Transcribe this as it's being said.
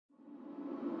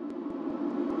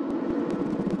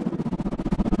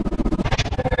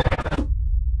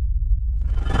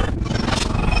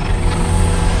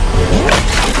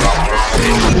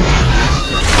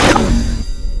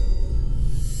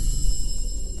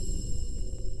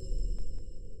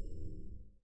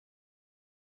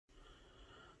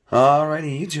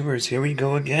Alrighty, YouTubers, here we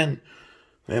go again.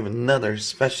 We have another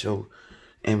special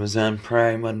Amazon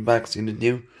Prime unboxing to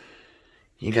do.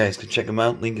 You guys can check them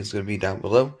out. Link is going to be down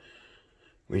below,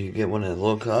 where you get one at a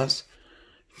low cost,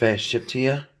 fast ship to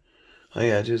you. All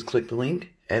you gotta do is click the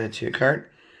link, add it to your cart,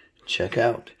 check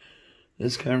out.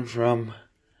 This comes from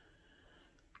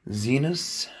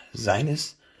Zinus.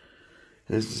 This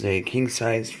is a king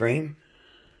size frame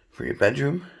for your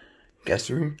bedroom, guest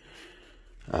room.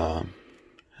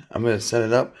 I'm going to set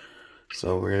it up,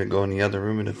 so we're going to go in the other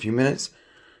room in a few minutes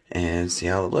and see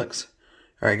how it looks.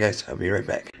 Alright guys, I'll be right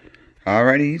back.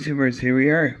 Alrighty YouTubers, here we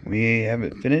are. We have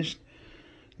it finished.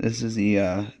 This is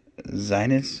the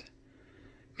Zinus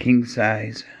king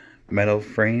size metal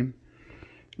frame.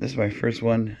 This is my first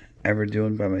one ever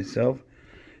doing by myself.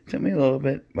 It took me a little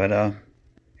bit, but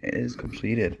it is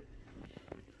completed.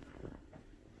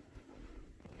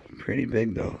 Pretty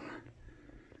big though.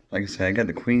 Like I said, I got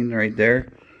the queen right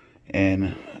there.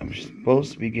 And I'm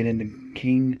supposed to be getting the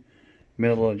king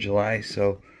middle of July,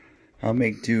 so I'll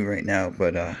make do right now,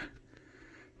 but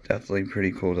definitely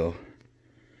pretty cool though.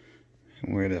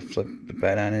 We're going to flip the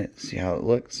bed on it, see how it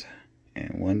looks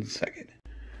in 1 second.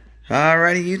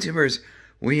 Alrighty YouTubers,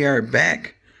 we are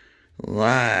back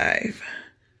live.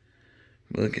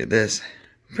 Look at this.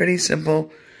 Pretty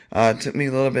simple. It took me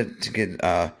a little bit to get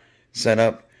set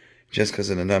up just because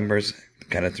of the numbers.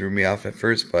 Kind of threw me off at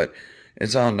first, but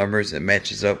it's all numbers. It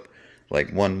matches up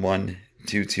like 1, 1,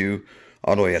 2, 2,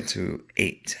 all the way up to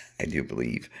 8, I do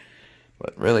believe.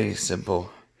 But really simple.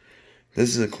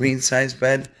 This is a queen size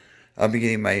bed. I'll be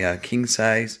getting my king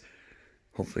size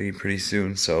hopefully pretty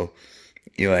soon, so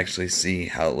you'll actually see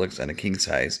how it looks on a king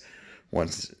size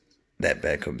once that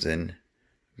bed comes in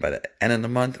by the end of the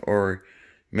month or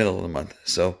middle of the month.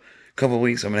 So a couple of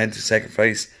weeks I'm going to have to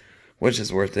sacrifice, which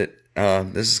is worth it.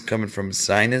 This is coming from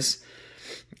Zinus.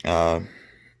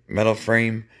 Metal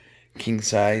frame, king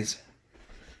size.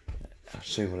 I'll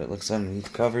show you what it looks underneath the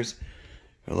covers.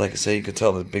 But like I said, you can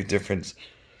tell the big difference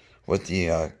with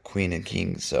the queen and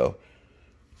king. So,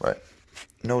 right,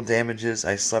 no damages.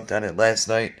 I slept on it last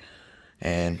night,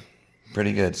 and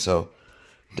pretty good. So,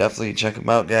 definitely check them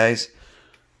out, guys.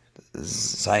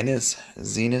 Zinus,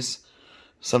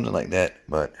 something like that.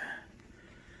 But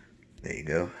there you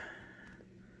go.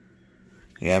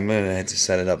 Yeah, I'm gonna have to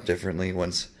set it up differently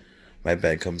once my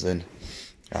bed comes in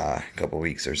a couple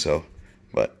weeks or so.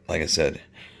 But like I said,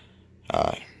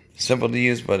 simple to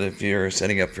use, but if you're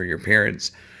setting up for your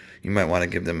parents, you might want to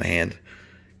give them a hand.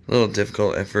 A little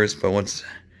difficult at first, but once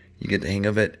you get the hang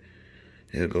of it,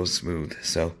 it'll go smooth.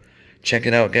 So check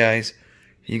it out, guys.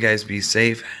 You guys be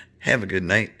safe. Have a good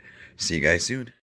night. See you guys soon.